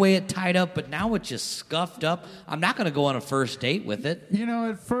like the way it tied up, but now it's just scuffed up. I'm not going to go on a first date with it. You know,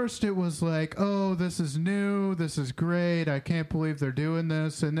 at first it was like, oh, this is new. This is great. I can't believe they're doing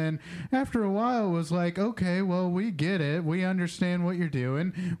this. And then after a while it was like, okay, well, we get it. We understand what you're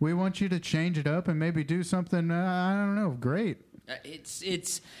doing. We want you to change it up and maybe do something, I don't know, great.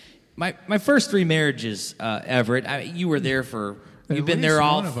 It's my first 3 marriages, Everett. You were there for... You've been there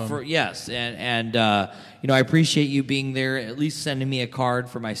all for yes, and you know I appreciate you being there. At least sending me a card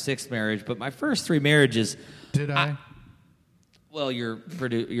for my 6th marriage, but my first 3 marriages. Did I? Well, your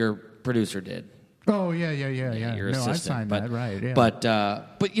producer did. Oh yeah. Your no, assistant, I signed that right. Yeah.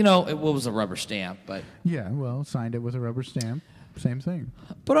 But you know it was a rubber stamp. But yeah, well, signed it with a rubber stamp. Same thing.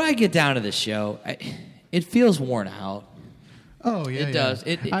 But when I get down to the show, it feels worn out. Oh yeah, it does.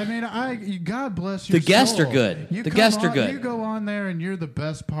 I mean, God bless your The guests soul. are good. You the come guests are on- good. You go on there and you're the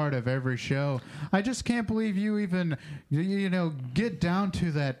best part of every show. I just can't believe you even, get down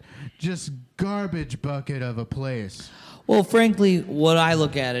to that just garbage bucket of a place. Well, frankly, what I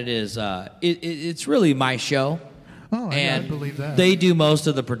look at it is, it's really my show. Oh, and I believe that. They do most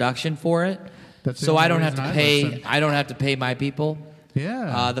of the production for it. That's the so only I don't have reason to I pay. listen. I don't have to pay my people.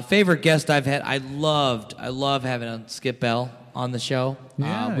 Yeah. The favorite guest I've had, I love having Skip Bell on the show.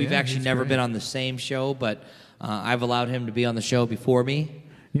 Yeah, we've actually he's never great. been on the same show, but I've allowed him to be on the show before me.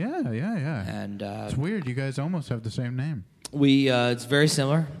 Yeah. And It's weird. You guys almost have the same name. it's very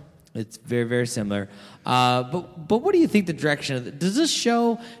similar. It's very, very similar. But what do you think the direction of does this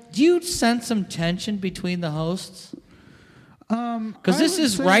show? Do you sense some tension between the hosts? Because this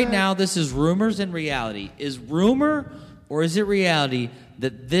is right now. This is rumors and reality. Is rumor or is it reality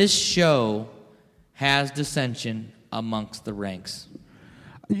that this show has dissension amongst the ranks?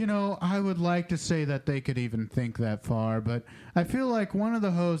 I would like to say that they could even think that far, but I feel like one of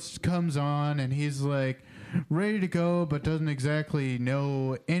the hosts comes on and he's like ready to go but doesn't exactly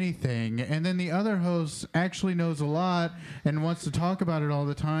know anything, and then the other host actually knows a lot and wants to talk about it all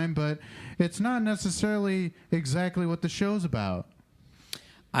the time, but it's not necessarily exactly what the show's about.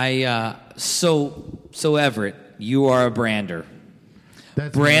 So Everett, you are a brander.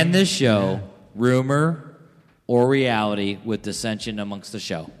 That's Brand this show, rumor or reality, with dissension amongst the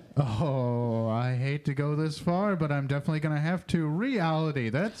show. Oh, I hate to go this far, but I'm definitely going to have to. Reality,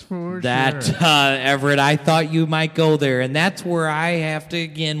 that's for sure. Everett, I thought you might go there, and that's where I have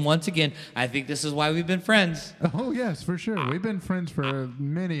to, once again, I think this is why we've been friends. Oh, yes, for sure. We've been friends for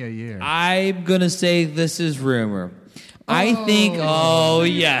many a year. I'm going to say this is rumor. I think,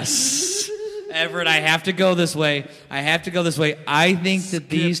 yes. Everett, I have to go this way. I think that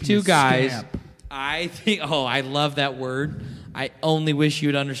these two guys... Stamp. I love that word. I only wish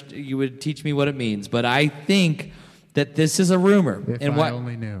you would teach me what it means. But I think that this is a rumor. If I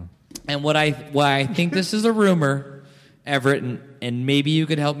only knew. And why I think this is a rumor, Everett, and maybe you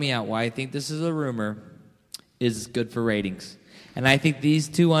could help me out. Why I think this is a rumor is good for ratings. And I think these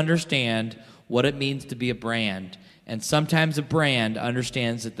two understand what it means to be a brand. And sometimes a brand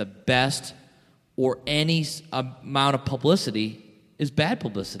understands that the best or any amount of publicity is bad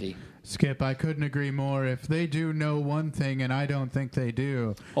publicity. Skip, I couldn't agree more. If they do know one thing, and I don't think they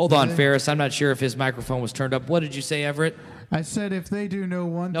do. Hold on, Ferris. I'm not sure if his microphone was turned up. What did you say, Everett? I said if they do know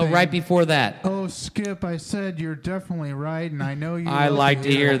one thing. No, right before that. Oh, Skip, I said you're definitely right, and I know you. I like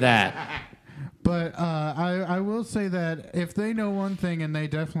to hear that. But I will say that if they know one thing, and they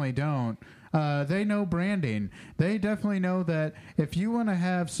definitely don't, they know branding. They definitely know that if you want to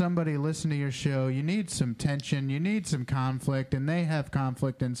have somebody listen to your show, you need some tension, you need some conflict, and they have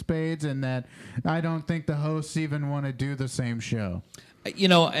conflict in spades, and that I don't think the hosts even want to do the same show.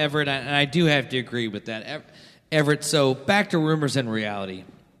 Everett, and I do have to agree with that. Everett, so back to rumors and reality.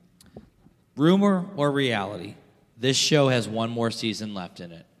 Rumor or reality? This show has one more season left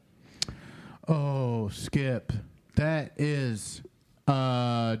in it. Oh, Skip, that is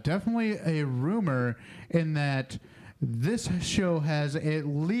definitely a rumor in that this show has at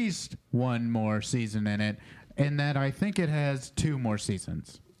least one more season in it, and that I think it has 2 more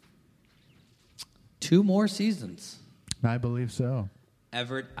seasons. 2 more seasons. I believe so.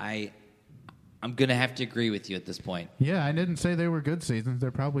 Everett, I'm going to have to agree with you at this point. Yeah, I didn't say they were good seasons.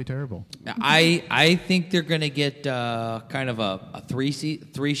 They're probably terrible. I think they're going to get kind of a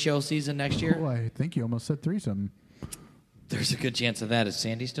 3-show season next year. Oh, I think you almost said threesome. There's a good chance of that. Is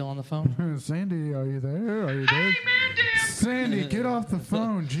Sandy still on the phone? Sandy, are you there? Are you there? Sandy, get off the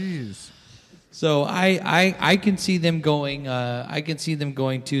phone. Jeez. So I can see them going. I can see them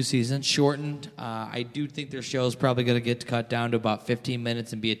going 2 seasons, shortened. I do think their show is probably going to get cut down to about 15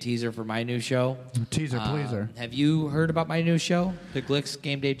 minutes and be a teaser for my new show. Teaser, pleaser. Have you heard about my new show, the Glicks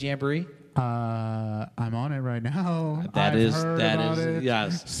Game Day Jamboree? I'm on it right now. That I've is heard about it.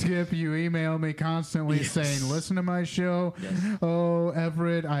 yes. Skip, you email me constantly Yes. saying, listen to my show. Yes. Oh,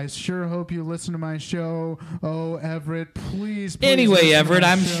 Everett, I sure hope you listen to my show. Oh, Everett, please. Anyway, listen to Everett,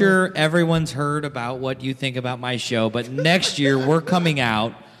 my I'm show. sure everyone's heard about what you think about my show, but next year we're coming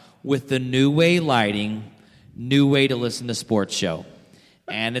out with the New Way Lighting, New Way to Listen to Sports show.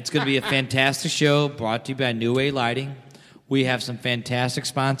 And it's going to be a fantastic show brought to you by New Way Lighting. We have some fantastic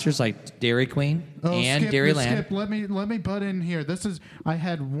sponsors like Dairy Queen and Skip, Dairyland. Skip, let me butt in here. I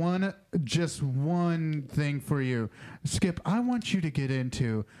had just one thing for you. Skip, I want you to get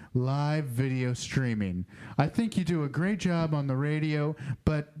into live video streaming. I think you do a great job on the radio,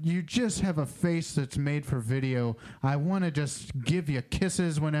 but you just have a face that's made for video. I want to just give you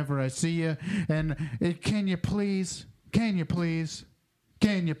kisses whenever I see you. And can you please?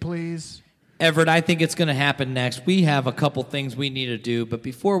 Everett, I think it's going to happen next. We have a couple things we need to do, but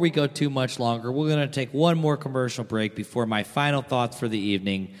before we go too much longer, we're going to take one more commercial break before my final thoughts for the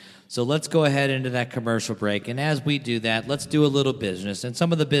evening. So let's go ahead into that commercial break, and as we do that, let's do a little business. And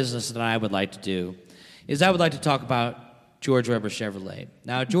some of the business that I would like to do is I would like to talk about George Weber Chevrolet.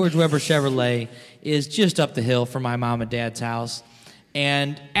 Now, George Weber Chevrolet is just up the hill from my mom and dad's house,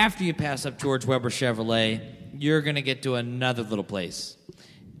 and after you pass up George Weber Chevrolet, you're going to get to another little place.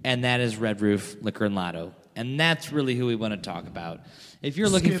 And that is Red Roof Liquor and Lotto. And that's really who we want to talk about. If you're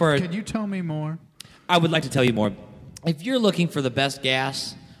looking Skip, for can you tell me more? I would like to tell you more. If you're looking for the best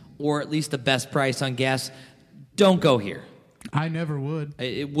gas, or at least the best price on gas, don't go here. I never would.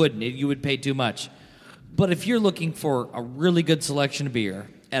 It wouldn't. You would pay too much. But if you're looking for a really good selection of beer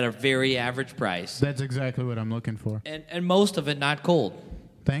at a very average price, That's exactly what I'm looking for. and most of it not cold,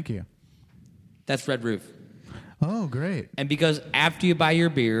 Thank you. that's Red Roof. Oh, great. And because after you buy your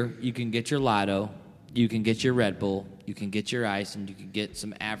beer, you can get your Lotto, you can get your Red Bull, you can get your ice, and you can get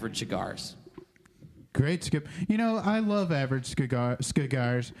some average cigars. Great, Skip. You know, I love average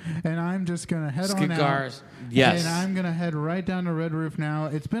cigars, and I'm just going to head on Cigars, out. yes. And I'm going to head right down to Red Roof now.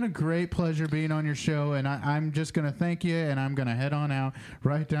 It's been a great pleasure being on your show, and I'm just going to thank you, and I'm going to head on out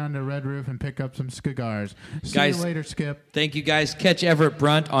right down to Red Roof and pick up some cigars. See Guys, you later, Skip. Thank you, guys. Catch Everett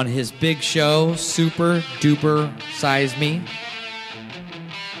Brunt on his big show, Super Duper Size Me.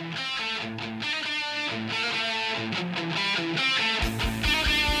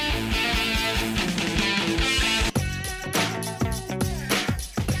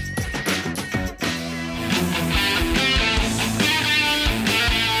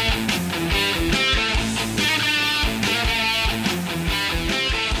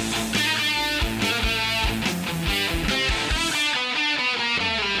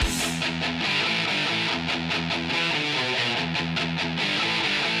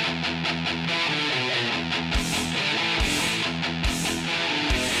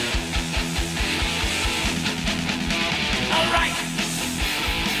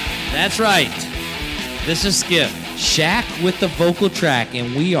 That's right. This is Skip, Shaq with the vocal track,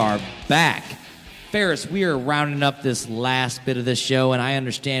 and we are back. Ferris, we are rounding up this last bit of this show, and I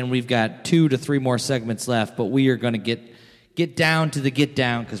understand we've got 2 to 3 more segments left, but we are going to get down to the get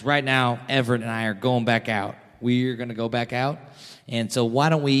down, because right now Everett and I are going back out. We are going to go back out, and so why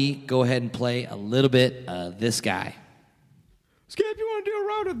don't we go ahead and play a little bit of this guy. Skip, you want to do a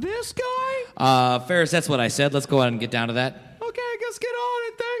round of this guy? Ferris, that's what I said. Let's go ahead and get down to that. Okay, I guess get on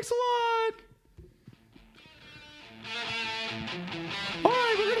it. Thanks a lot. All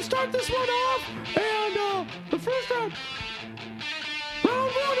right, we're going to start this one off. And the first round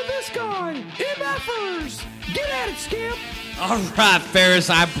one of this guy, MFers. Get at it, Skip. All right, Ferris,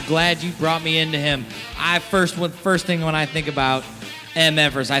 I'm glad you brought me into him. First thing when I think about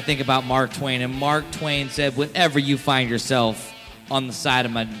MFers, I think about Mark Twain. And Mark Twain said, whenever you find yourself on the side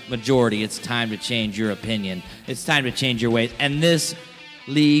of my majority, it's time to change your opinion. It's time to change your ways. And this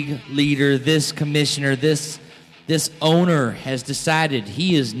league leader, this commissioner, this owner has decided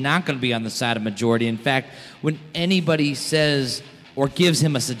he is not going to be on the side of majority. In fact, when anybody says or gives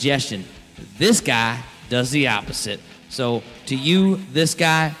him a suggestion, this guy does the opposite. So to you, this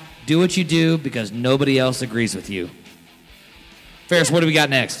guy, do what you do because nobody else agrees with you. Ferris, what do we got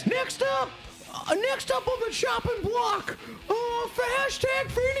next? Next up on the chopping block, for hashtag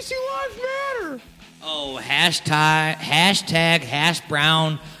Fantasy Lives Matter. Oh, hashtag Hash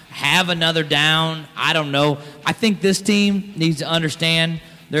Brown, have another down. I don't know. I think this team needs to understand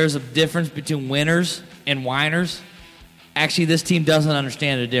there's a difference between winners and whiners. Actually, this team doesn't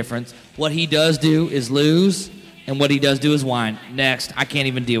understand the difference. What he does do is lose, and what he does do is whine. Next, I can't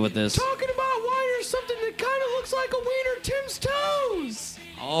even deal with this. Talking about whiners, something that kind of looks like a wiener, Tim's Toes.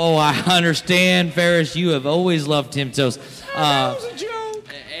 Oh, I understand, Ferris. You have always loved Tim Toes. That was a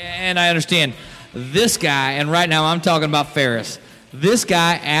joke. And I understand. This guy, and right now I'm talking about Ferris. This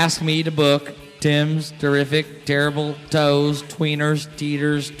guy asked me to book Tim's terrific, terrible toes, tweeners,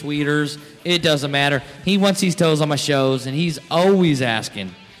 teeters, tweeters. It doesn't matter. He wants these toes on my shows, and he's always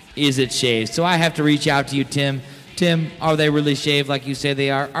asking, is it shaved? So I have to reach out to you, Tim. Tim, are they really shaved like you say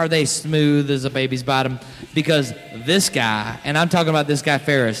they are? Are they smooth as a baby's bottom? Because this guy, and I'm talking about this guy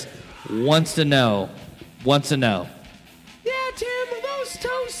Ferris, wants to know. Yeah, Tim, are those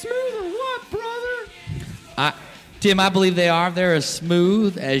toes smooth or what, brother? Tim, I believe they are. They're as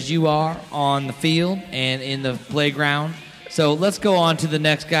smooth as you are on the field and in the playground. So let's go on to the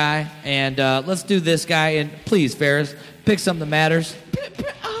next guy, and let's do this guy. And please, Ferris, pick something that matters.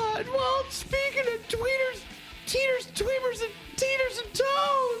 Well, speaking of tweeters, teeters, tweemers, and teeters and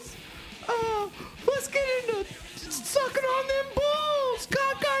toes, let's get into sucking on them balls.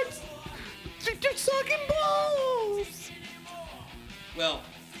 Cockeyes, sucking balls. Well,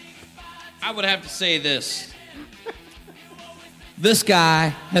 I would have to say this. This guy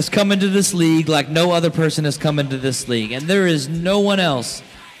has come into this league like no other person has come into this league. And there is no one else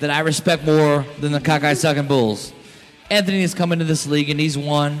that I respect more than the cockeye sucking bulls. Anthony has come into this league and he's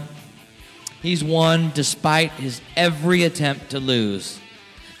won. He's won despite his every attempt to lose.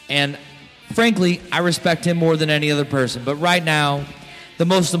 And frankly, I respect him more than any other person. But right now, the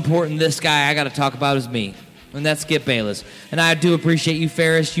most important this guy I got to talk about is me. And that's Skip Bayless. And I do appreciate you,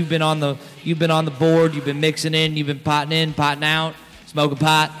 Ferris. You've been on the board. You've been mixing in. You've been potting out, smoking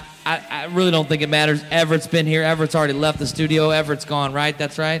pot. I really don't think it matters. Everett's been here. Everett's already left the studio. Everett's gone, right?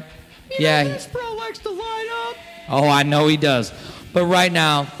 That's right? Yeah. This bro likes to light up. Oh, I know he does. But right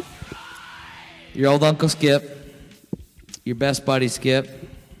now, your old Uncle Skip, your best buddy Skip,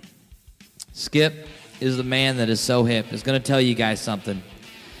 Skip is the man that is so hip. Is going to tell you guys something.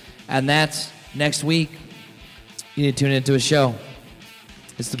 And that's next week. You need to tune into a show.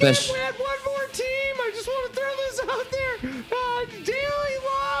 It's the best. We had one more team. I just want to throw this out there. Daily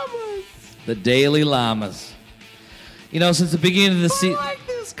Llamas. The Daily Llamas. You know, since the beginning of the season. I like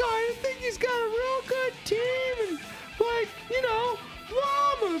this guy. I think he's got a real good team. And,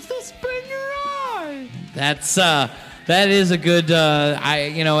 llamas, they'll spin your eye. That is a good,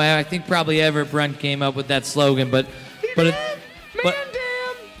 I think probably Everett Brent came up with that slogan, but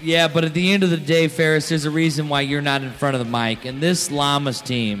yeah, but at the end of the day, Ferris, there's a reason why you're not in front of the mic. And this Llamas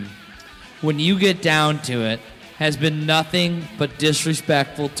team, when you get down to it, has been nothing but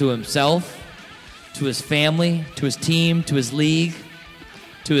disrespectful to himself, to his family, to his team, to his league,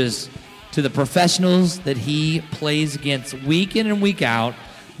 to the professionals that he plays against week in and week out.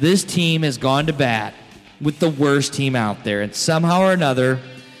 This team has gone to bat with the worst team out there. And somehow or another,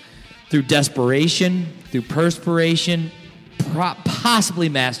 through desperation, through perspiration, possibly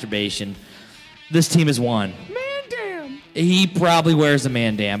masturbation, this team has won. Man-damn. He probably wears a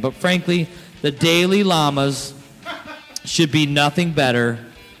man-damn, but frankly, the Daily Llamas should be nothing better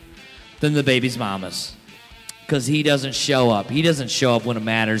than the baby's mamas, because he doesn't show up. He doesn't show up when it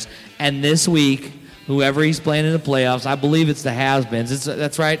matters. And this week, whoever he's playing in the playoffs, I believe it's the Has-Beens.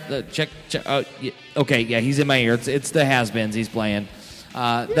 That's right. Check. Okay, yeah, he's in my ear. It's the Has-Beens he's playing.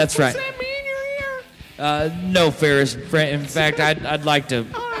 That's right. Does that mean you're here? No, Ferris. In fact, I'd like to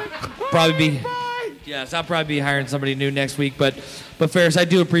probably be. Yes, I'll probably be hiring somebody new next week. But Ferris, I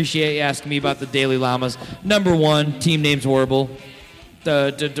do appreciate you asking me about the Daily Llamas. Number one, team name's horrible.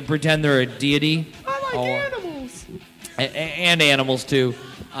 To pretend they're a deity. I like animals. And animals too.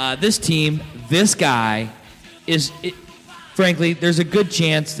 This team, this guy, frankly, there's a good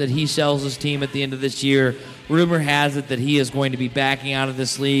chance that he sells his team at the end of this year. Rumor has it that he is going to be backing out of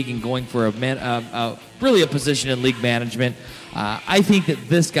this league and going for really a position in league management. I think that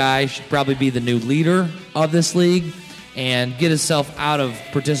this guy should probably be the new leader of this league and get himself out of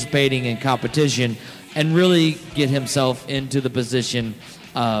participating in competition and really get himself into the position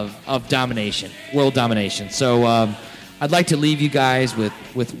of domination, world domination. So I'd like to leave you guys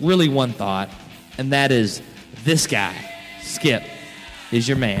with really one thought, and that is this guy, Skip, is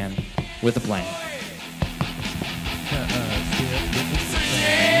your man with a plan.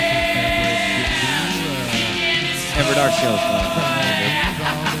 Everett, our show's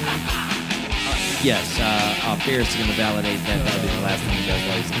yes, Ferris is going to validate that. That'll be the last thing he does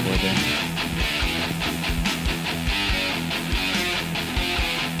while he's